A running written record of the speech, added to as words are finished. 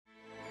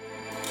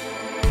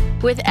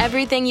With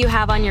everything you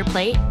have on your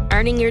plate,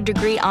 earning your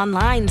degree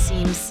online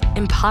seems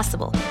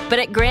impossible. But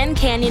at Grand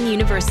Canyon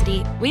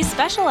University, we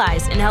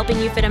specialize in helping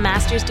you fit a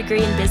master's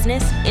degree in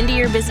business into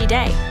your busy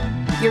day.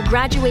 Your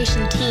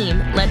graduation team,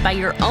 led by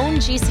your own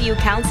GCU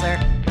counselor,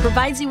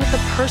 provides you with the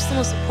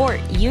personal support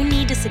you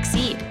need to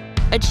succeed.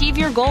 Achieve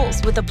your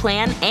goals with a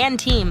plan and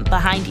team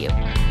behind you.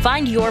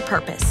 Find your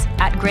purpose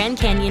at Grand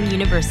Canyon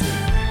University.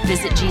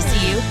 Visit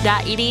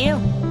gcu.edu.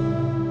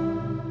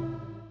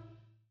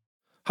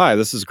 Hi,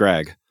 this is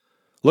Greg.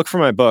 Look for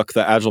my book,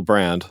 The Agile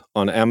Brand,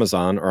 on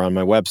Amazon or on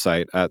my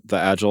website at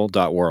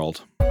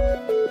theagile.world.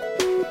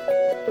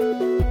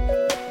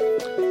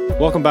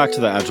 Welcome back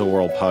to the Agile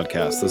World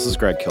podcast. This is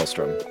Greg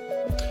Kihlstrom.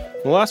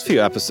 In the last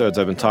few episodes,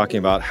 I've been talking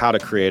about how to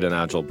create an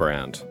Agile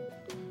brand.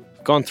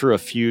 I've gone through a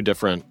few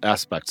different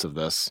aspects of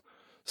this,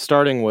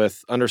 starting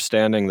with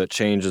understanding that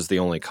change is the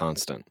only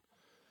constant.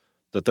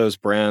 That those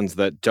brands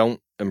that don't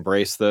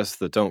embrace this,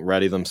 that don't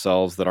ready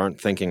themselves, that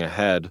aren't thinking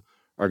ahead,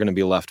 are going to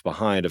be left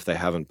behind if they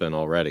haven't been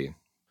already.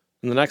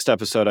 In the next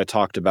episode, I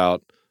talked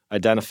about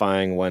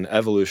identifying when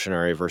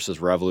evolutionary versus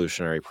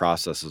revolutionary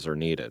processes are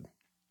needed.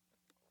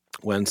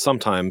 When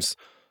sometimes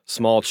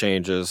small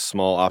changes,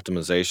 small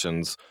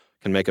optimizations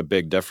can make a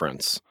big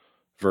difference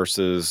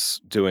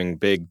versus doing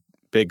big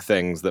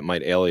things that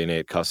might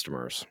alienate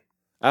customers.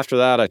 After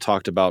that, I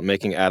talked about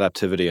making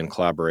adaptivity and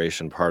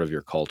collaboration part of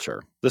your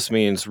culture. This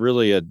means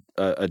really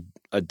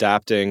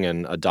adapting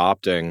and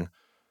adopting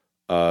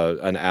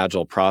an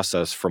agile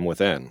process from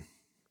within.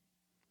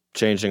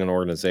 Changing an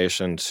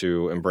organization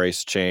to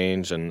embrace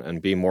change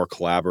and be more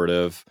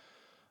collaborative,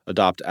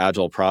 adopt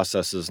agile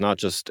processes, not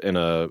just in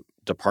a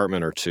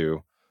department or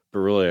two, but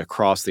really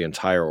across the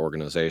entire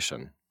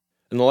organization.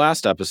 In the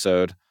last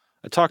episode,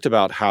 I talked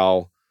about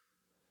how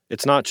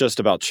it's not just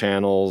about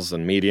channels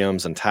and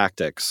mediums and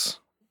tactics,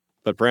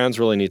 but brands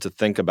really need to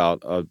think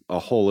about a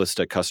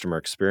holistic customer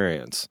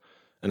experience,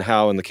 and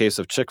how, in the case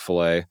of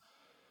Chick-fil-A,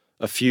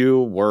 a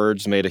few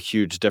words made a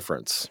huge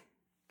difference.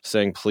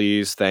 Saying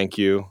please, thank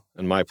you,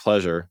 and my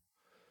pleasure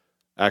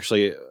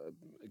actually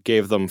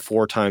gave them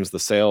 4 times the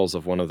sales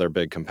of one of their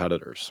big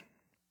competitors.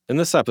 In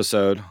this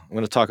episode, I'm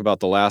going to talk about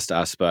the last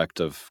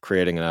aspect of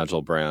creating an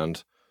agile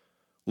brand,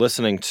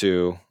 listening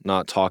to,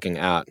 not talking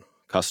at,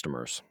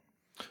 customers.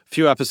 A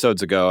few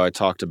episodes ago, I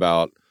talked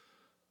about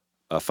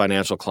a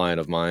financial client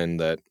of mine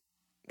that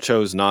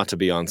chose not to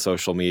be on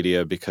social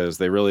media because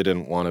they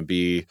didn't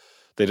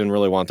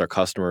really want their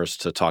customers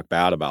to talk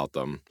bad about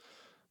them.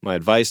 My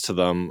advice to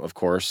them, of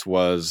course,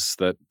 was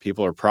that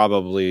people are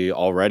probably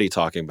already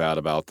talking bad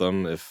about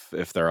them if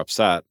they're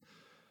upset.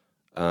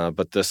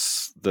 But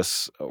this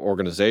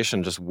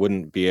organization just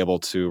wouldn't be able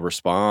to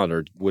respond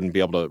or wouldn't be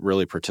able to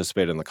really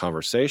participate in the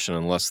conversation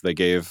unless they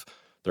gave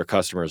their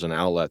customers an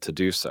outlet to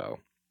do so.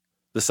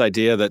 This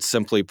idea that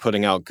simply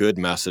putting out good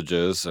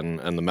messages and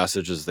the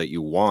messages that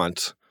you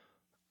want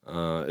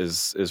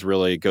is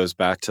really goes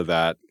back to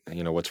that,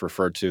 what's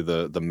referred to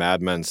the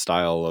Mad Men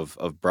style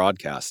of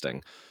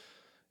broadcasting.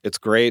 It's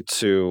great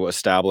to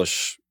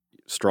establish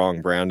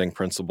strong branding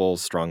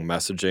principles, strong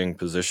messaging,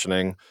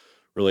 positioning,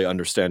 really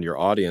understand your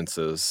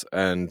audiences,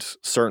 and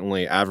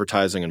certainly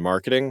advertising and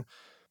marketing,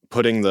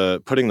 putting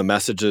the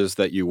messages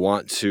that you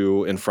want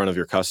to in front of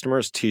your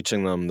customers,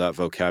 teaching them that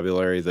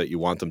vocabulary that you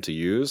want them to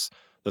use,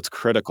 that's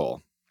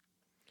critical.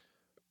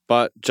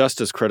 But just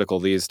as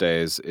critical these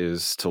days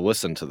is to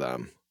listen to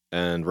them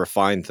and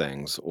refine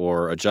things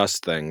or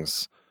adjust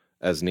things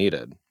as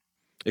needed.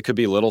 It could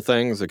be little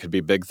things, it could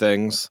be big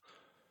things.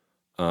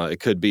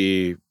 It could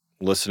be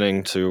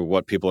listening to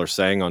what people are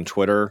saying on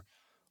Twitter,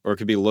 or it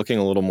could be looking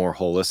a little more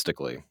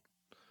holistically.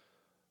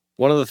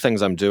 One of the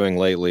things I'm doing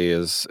lately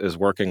is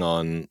working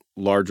on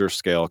larger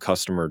scale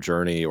customer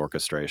journey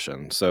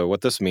orchestration. So what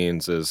this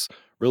means is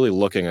really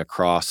looking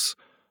across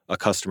a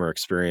customer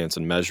experience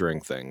and measuring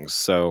things.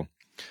 So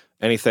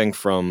anything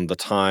from the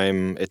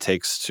time it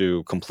takes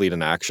to complete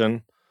an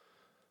action.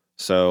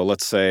 So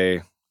let's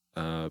say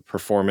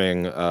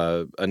performing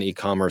an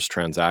e-commerce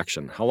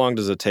transaction. How long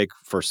does it take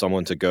for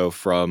someone to go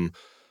from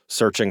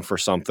searching for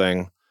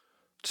something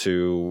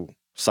to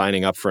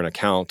signing up for an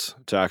account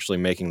to actually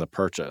making the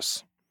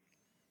purchase?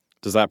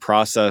 Does that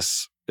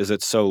process, is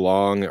it so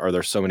long? Are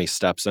there so many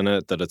steps in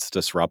it that it's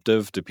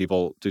disruptive? Do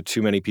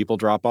too many people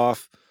drop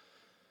off?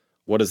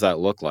 What does that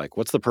look like?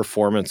 What's the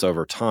performance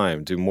over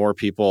time? Do more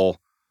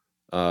people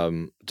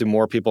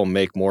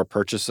make more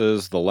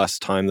purchases the less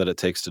time that it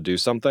takes to do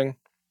something?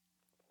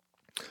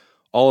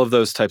 All of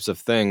those types of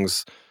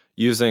things,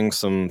 using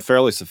some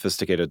fairly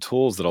sophisticated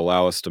tools that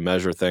allow us to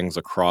measure things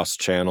across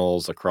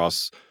channels,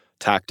 across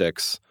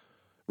tactics,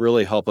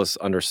 really help us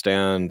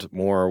understand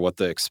more what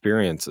the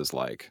experience is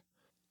like.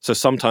 So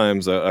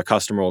sometimes a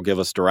customer will give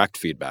us direct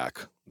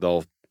feedback.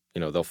 They'll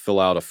fill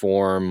out a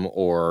form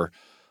or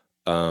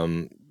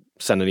send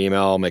an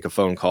email, make a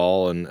phone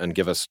call, and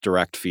give us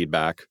direct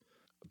feedback.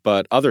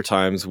 But other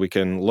times we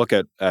can look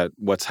at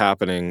what's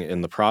happening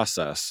in the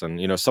process.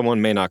 And,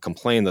 someone may not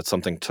complain that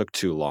something took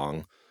too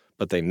long,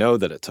 but they know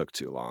that it took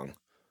too long.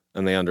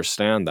 And they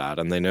understand that.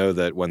 And they know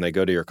that when they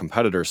go to your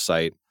competitor's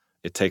site,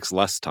 it takes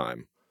less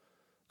time.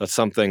 That's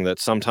something that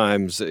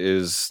sometimes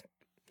is,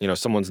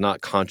 someone's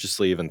not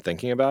consciously even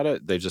thinking about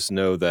it. They just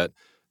know that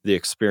the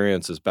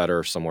experience is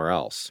better somewhere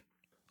else.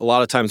 A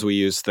lot of times we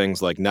use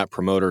things like Net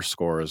Promoter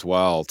Score as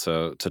well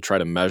to try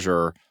to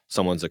measure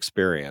someone's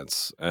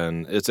experience.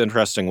 And it's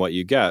interesting what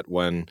you get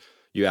when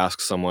you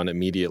ask someone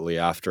immediately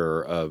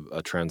after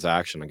a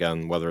transaction,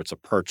 again, whether it's a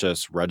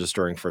purchase,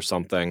 registering for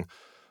something,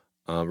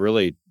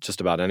 really just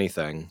about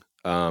anything,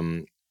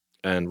 and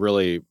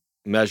really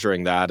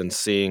measuring that and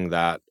seeing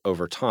that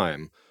over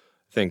time.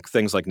 I think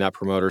things like Net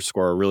Promoter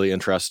Score are really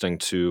interesting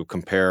to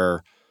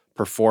compare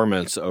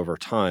performance over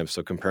time.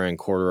 So comparing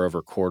quarter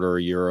over quarter,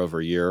 year over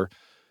year.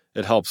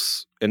 It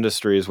helps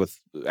industries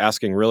with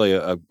asking really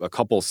a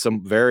couple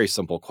very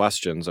simple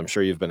questions. I'm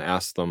sure you've been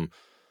asked them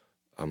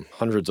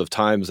hundreds of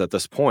times at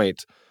this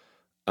point,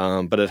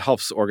 but it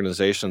helps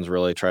organizations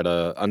really try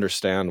to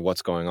understand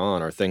what's going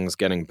on. Are things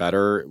getting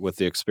better with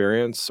the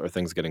experience? Are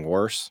things getting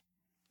worse?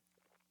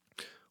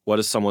 What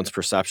is someone's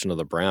perception of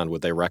the brand?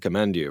 Would they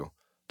recommend you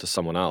to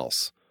someone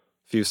else?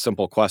 A few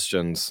simple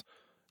questions,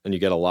 and you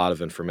get a lot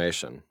of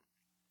information.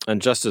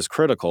 And just as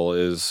critical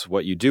is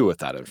what you do with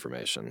that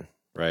information.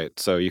 Right.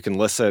 So you can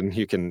listen,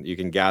 you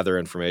can gather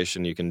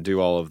information, you can do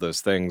all of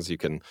those things, you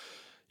can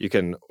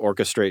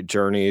orchestrate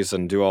journeys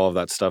and do all of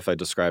that stuff I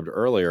described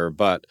earlier.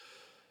 But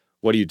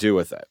what do you do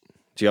with it?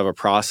 Do you have a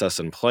process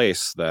in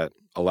place that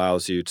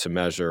allows you to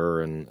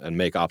measure and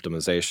make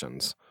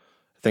optimizations?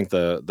 I think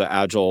the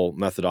Agile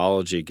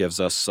methodology gives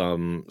us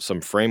some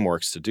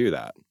frameworks to do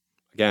that.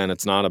 Again,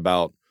 it's not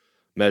about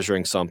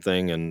measuring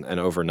something and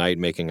overnight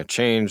making a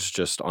change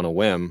just on a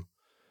whim.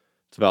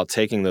 It's about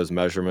taking those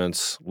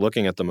measurements,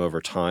 looking at them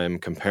over time,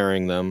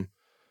 comparing them,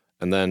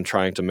 and then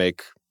trying to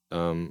make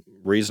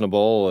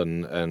reasonable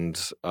and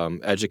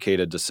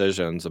educated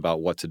decisions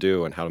about what to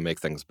do and how to make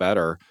things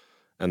better,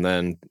 and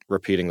then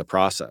repeating the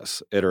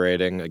process,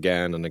 iterating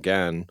again and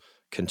again,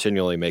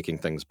 continually making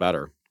things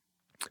better.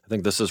 I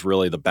think this is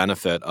really the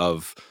benefit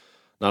of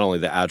not only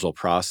the Agile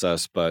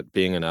process, but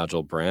being an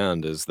Agile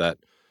brand is that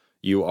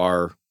you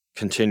are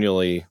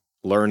continually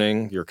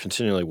learning, you're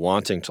continually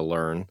wanting to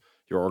learn.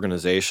 Your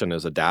organization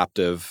is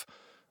adaptive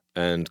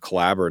and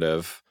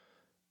collaborative.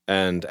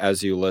 And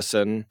as you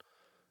listen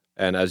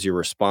and as you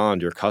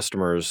respond, your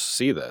customers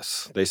see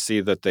this. They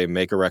see that they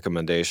make a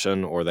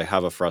recommendation or they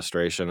have a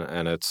frustration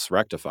and it's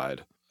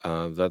rectified.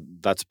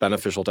 That's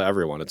beneficial to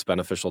everyone. It's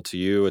beneficial to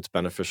you. It's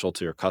beneficial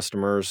to your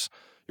customers.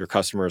 Your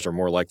customers are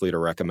more likely to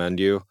recommend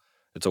you.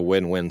 It's a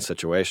win-win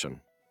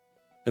situation.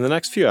 In the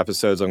next few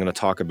episodes, I'm going to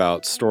talk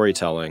about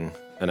storytelling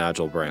and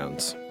Agile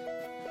brands.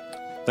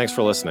 Thanks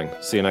for listening.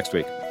 See you next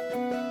week.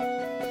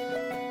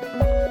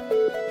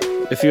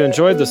 If you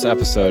enjoyed this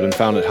episode and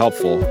found it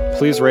helpful,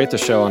 please rate the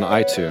show on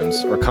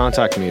iTunes or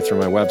contact me through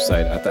my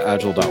website at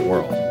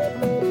theagile.world.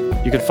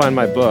 You can find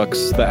my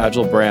books, The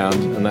Agile Brand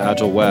and The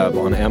Agile Web,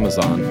 on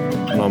Amazon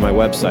and on my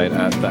website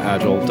at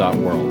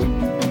theagile.world.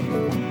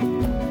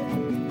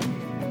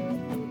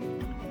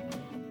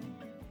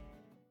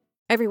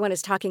 Everyone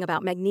is talking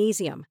about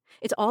magnesium.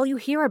 It's all you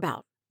hear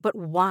about. But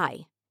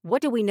why?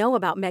 What do we know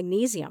about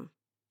magnesium?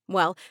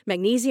 Well,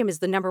 magnesium is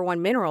the #1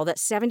 mineral that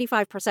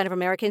 75% of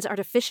Americans are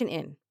deficient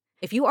in.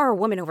 If you are a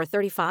woman over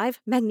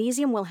 35,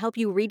 magnesium will help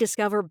you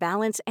rediscover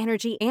balance,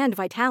 energy, and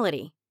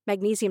vitality.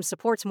 Magnesium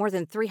supports more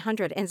than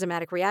 300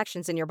 enzymatic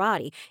reactions in your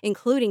body,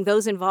 including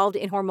those involved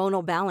in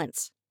hormonal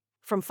balance.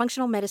 From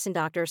functional medicine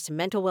doctors to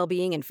mental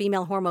well-being and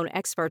female hormone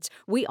experts,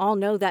 we all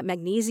know that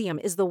magnesium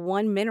is the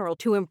one mineral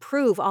to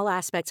improve all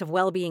aspects of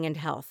well-being and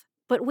health.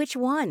 But which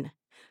one?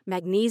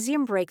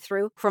 Magnesium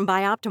Breakthrough from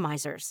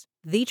Bioptimizers,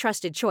 the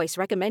trusted choice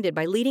recommended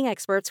by leading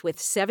experts with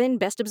 7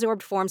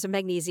 best-absorbed forms of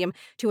magnesium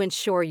to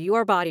ensure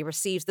your body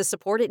receives the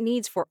support it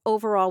needs for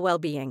overall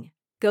well-being.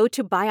 Go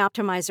to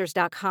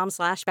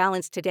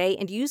bioptimizers.com/balance today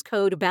and use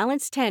code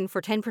BALANCE10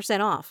 for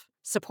 10% off.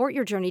 Support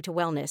your journey to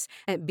wellness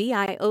at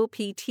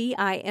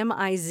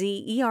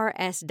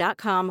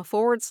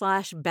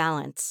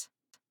bioptimizers.com/balance.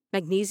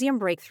 Magnesium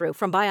Breakthrough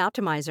from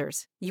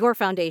Bioptimizers, your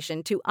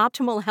foundation to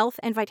optimal health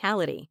and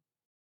vitality.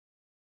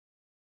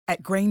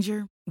 At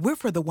Grainger, we're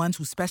for the ones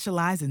who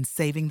specialize in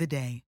saving the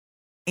day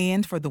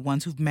and for the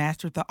ones who've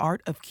mastered the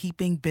art of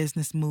keeping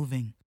business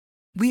moving.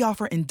 We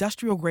offer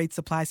industrial-grade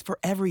supplies for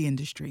every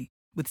industry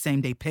with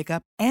same-day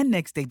pickup and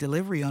next-day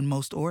delivery on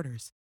most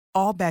orders,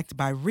 all backed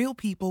by real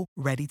people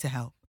ready to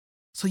help.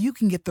 So you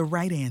can get the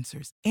right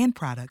answers and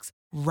products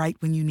right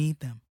when you need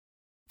them.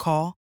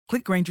 Call,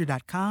 click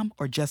Grainger.com,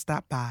 or just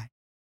stop by.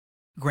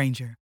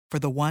 Grainger, for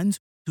the ones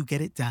who get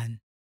it done.